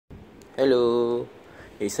Hello,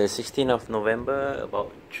 it's the 16th of November,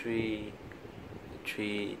 about 3:15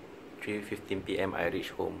 p.m. I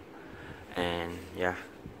reached home, and yeah,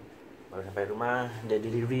 baru sampai rumah. The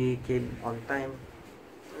delivery came on time,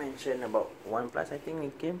 mentioned about 1 plus I think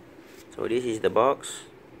it came. So this is the box,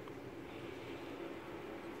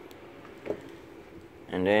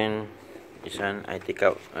 and then this one I take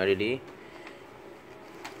out already.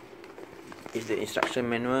 It's the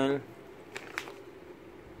instruction manual.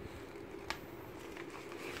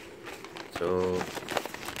 So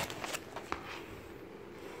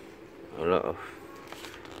a lot of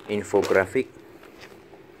infographic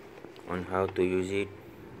on how to use it,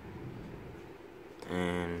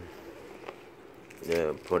 and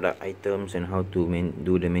the product items and how to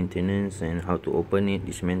do the maintenance, and how to open it,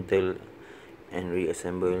 dismantle and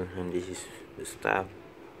reassemble. And this is the stuff,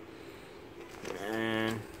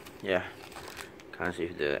 and yeah, comes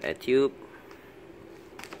with the air tube,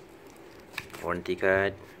 warranty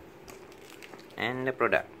card, and the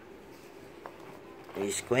product.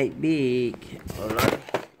 It's quite big. Alright.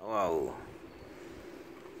 Wow.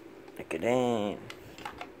 Look at that.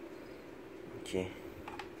 Okay.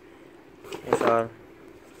 That's all.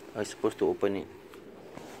 I'm supposed to open it.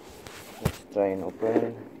 Let's try and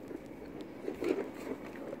open.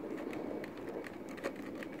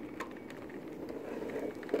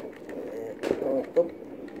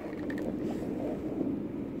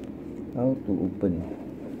 How to open?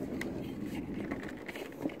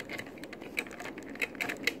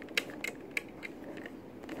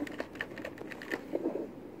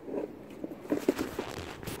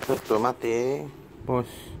 Automatic.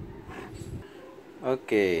 Pause.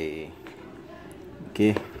 Okay,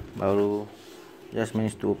 baru just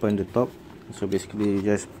managed to open the top. So basically you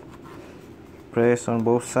just press on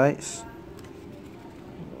both sides,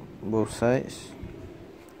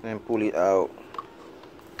 and pull it out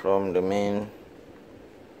from the main.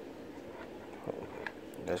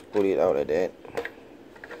 Just pull it out like that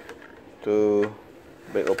to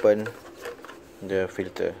break open the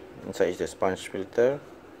filter. Inside is the sponge filter.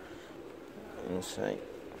 Inside,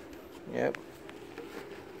 yep.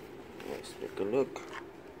 Let's take a look.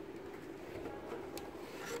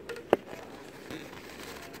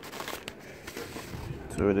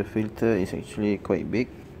 So the filter is actually quite big.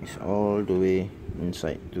 It's all the way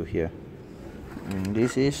inside to here, and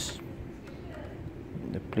this is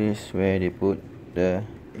the place where they put the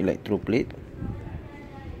electroplate.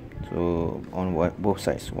 So on both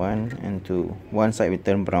sides, 1 and 2. One side will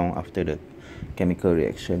turn brown after the chemical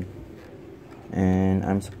reaction, and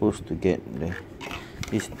I'm supposed to get the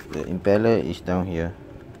impeller is down here.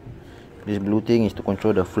 This blue thing is to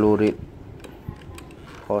control the flow rate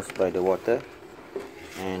caused by the water,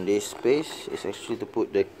 and this space is actually to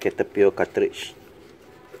put the Caterpillar cartridge,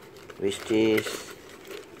 which is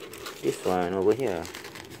this one over here.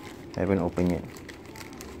 I haven't opened yet.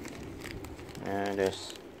 And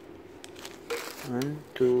there's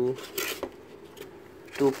 2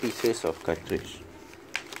 pieces of cartridge.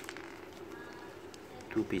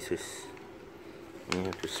 2 pieces. You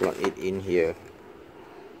have to slot it in here.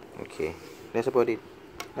 Okay, that's about it.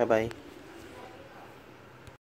 Bye bye.